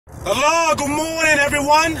Hello, good morning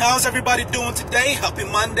everyone. How's everybody doing today? Happy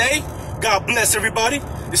Monday. God bless everybody.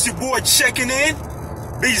 It's your boy checking in.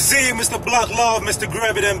 BZ, Mr. Block Love, Mr.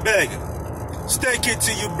 Grab It and Bag It. Stake it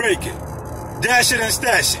till you break it. Dash it and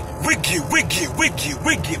stash it. Wiggy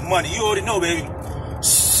money. You already know, baby.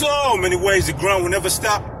 So many ways to grind will never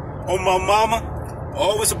stop. On my mama,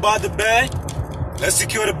 always about the bag. Let's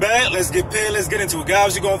secure the bag. Let's get paid. Let's get into it.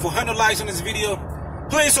 Guys, you're going for 100 likes on this video.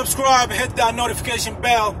 Please subscribe and hit that notification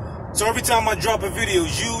bell. So every time I drop a video,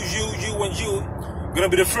 you gonna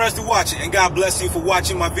be the first to watch it. And God bless you for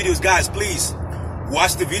watching my videos. Guys, please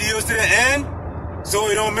watch the videos to the end so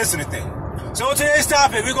you don't miss anything. So today's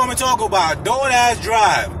topic, we're gonna talk about Doordash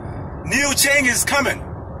Drive. New changes coming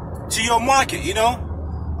to your market, you know.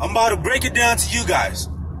 I'm about to break it down to you guys.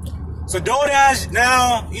 So Doordash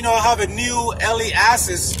now, have a new early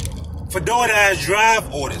access for Doordash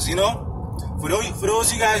Drive orders, For those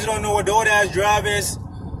of you guys who don't know what Doordash Drive is,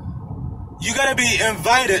 you gotta be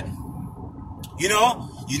invited. You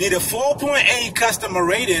need a 4.8 customer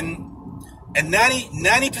rating, a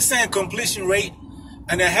 90% completion rate,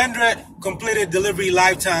 and 100 completed delivery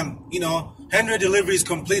lifetime. 100 deliveries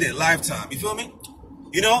completed lifetime. You feel me?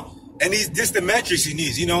 And this the metrics you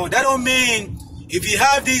need. That don't mean if you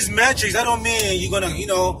have these metrics, that don't mean you're gonna,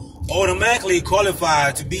 automatically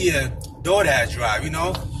qualify to be a Doordash Drive. You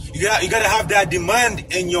gotta have that demand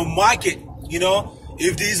in your market.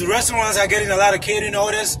 If these restaurants are getting a lot of catering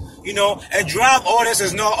orders, and drive orders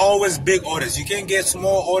is not always big orders. You can get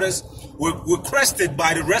small orders requested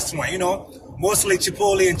by the restaurant, mostly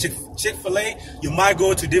Chipotle and Chick-fil-A. You might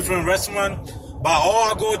go to different restaurants, but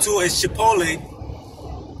all I go to is Chipotle,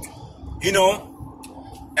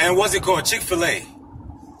 and what's it called? Chick-fil-A.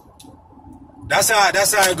 That's how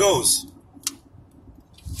it goes.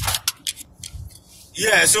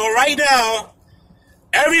 Yeah, so right now,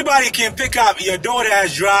 everybody can pick up your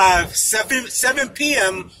Doordash Drive 7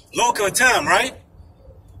 p.m. local time, right?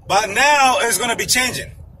 But now it's going to be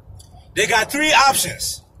changing. They got 3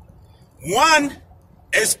 options. One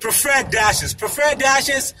is Preffered Dashes. Preffered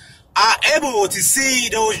Dashes are able to see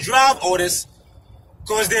those drive orders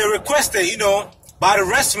because they're requested, by the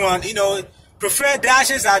restaurant. Preffered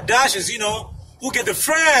Dashes are dashes, who get the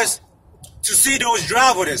first to see those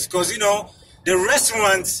drive orders because, the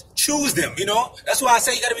restaurants choose them, That's why I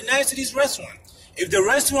say you got to be nice to these restaurants. If the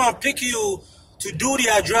restaurant pick you to do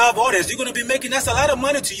their drive orders, you're going to be making, that's a lot of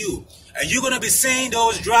money to you. And you're going to be seeing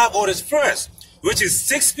those drive orders first, which is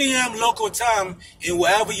 6 p.m. local time in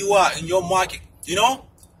wherever you are in your market,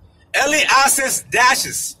 Early access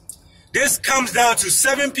dashes. This comes down to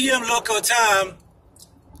 7 p.m. local time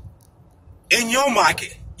in your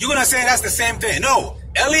market. You're going to say that's the same thing. No,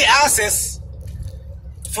 early access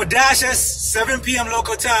for dashes, 7 p.m.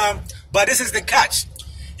 local time, but this is the catch.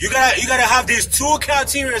 You gotta have these 2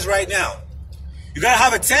 criteria right now. You gotta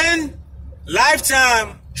have a 10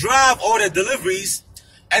 lifetime drive order deliveries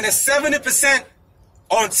and a 70%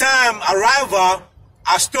 on time arrival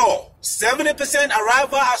at store. 70%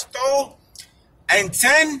 arrival at store and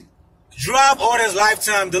 10 drive orders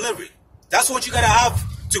lifetime delivery. That's what you gotta have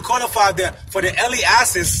to qualify for the early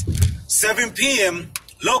access 7 p.m.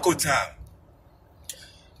 local time.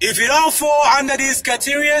 If you don't fall under these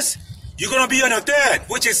criteria, you're going to be on a third,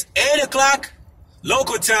 which is 8 o'clock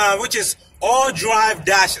local time, which is all drive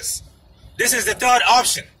dashes. This is the third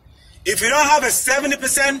option. If you don't have a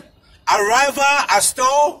 70% arrival at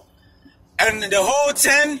store and the whole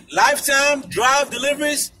 10 lifetime drive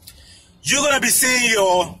deliveries, you're going to be seeing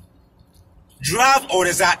your drive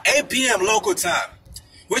orders at 8 p.m. local time,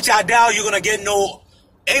 which I doubt you're going to get no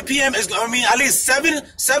 8 p.m. is going to mean at least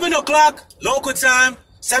 7 o'clock local time.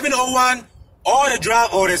 7:01, all the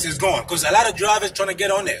drive orders is gone because a lot of drivers trying to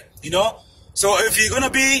get on there, So if you're going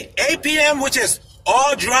to be 8 p.m., which is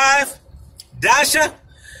all drive dasher,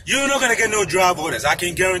 you're not going to get no drive orders. I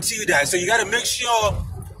can guarantee you that. So you got to make sure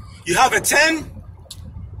you have a 10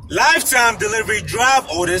 lifetime delivery drive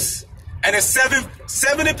orders and a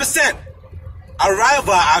 70%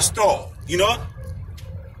 arrival at store,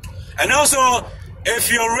 And also,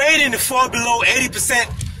 if your rating falls below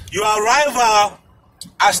 80%, your arrival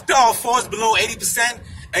at store falls below 80%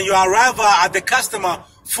 and your arrival at the customer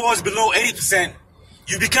falls below 80%,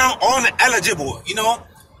 you become ineligible,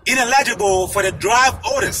 ineligible for the drive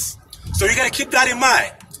orders. So you got to keep that in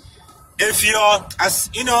mind. If your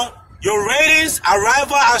ratings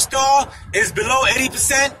arrival at store is below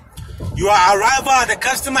 80%, your arrival at the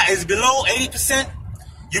customer is below 80%,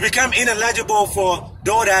 you become ineligible for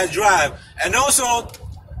Doordash Drive. And also,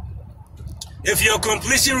 if your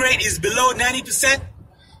completion rate is below 90%,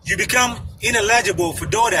 you become ineligible for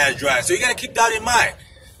Doordash Drive. So you got to keep that in mind.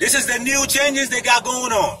 This is the new changes they got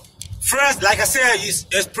going on. First, like I said,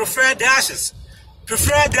 it's preferred dashes.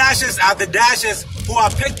 Preferred dashes are the dashes who are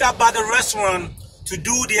picked up by the restaurant to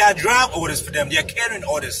do their drive orders for them, their catering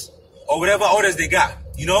orders, or whatever orders they got,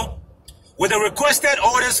 you know? With the requested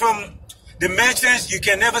orders from the merchants, you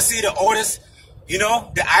can never see the orders, you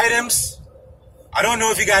know, the items. I don't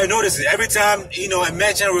know if you guys notice it. Every time, you know, a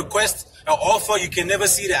merchant requests an offer, you can never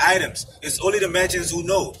see the items. It's only the merchants who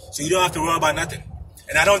know, so you don't have to worry about nothing.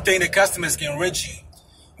 And I don't think the customers can rate you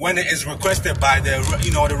when it is requested by the,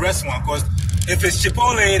 you know, the restaurant. Because if it's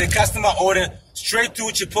Chipotle, the customer order straight through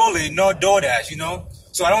Chipotle, not DoorDash, you know.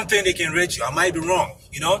 So I don't think they can rate you. I might be wrong,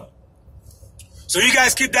 you know. So you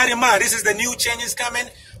guys keep that in mind. This is the new changes coming.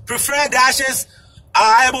 Preferred dashes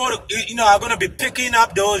are able to, you know, are going to be picking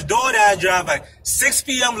up those DoorDash drive at 6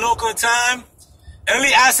 p.m. local time. Early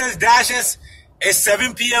access dashes is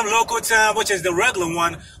 7 p.m. local time, which is the regular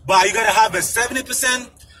one. But you got to have a 70%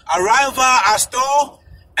 arrival at store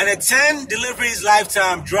and a 10 deliveries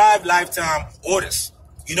lifetime, drive lifetime orders,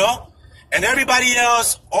 you know. And everybody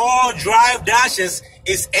else, all drive dashes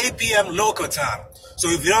is 8 p.m. local time. So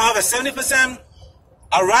if you don't have a 70%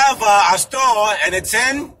 arrival at store and a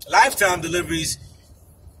 10 lifetime deliveries,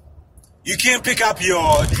 you can't pick up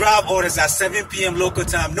your drive orders at 7 p.m. local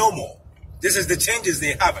time no more. This is the changes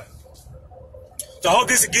they have. So I hope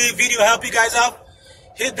this video help you guys out.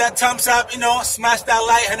 Hit that thumbs up, you know, smash that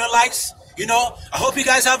like, 100 likes, you know. I hope you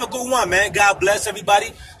guys have a good one, man. God bless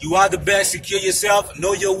everybody. You are the best. Secure yourself.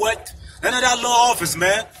 Know your worth. None of that low office,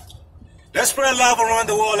 man. Let's spread love around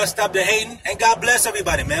the world. Let's stop the hating. And God bless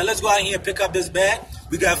everybody, man. Let's go out here and pick up this bag.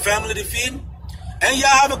 We got family to feed. And y'all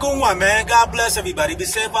have a good one, man. God bless everybody. Be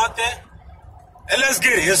safe out there. And let's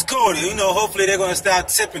get it. It's cool. You know, hopefully they're going to start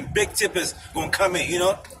tipping. Big tippers going to come in, you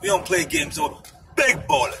know. We don't play games. So big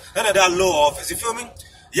baller. None of that low office. You feel me?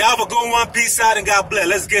 Y'all have a good one. Peace out and God bless.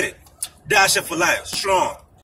 Let's get it. Dash it for life. Strong.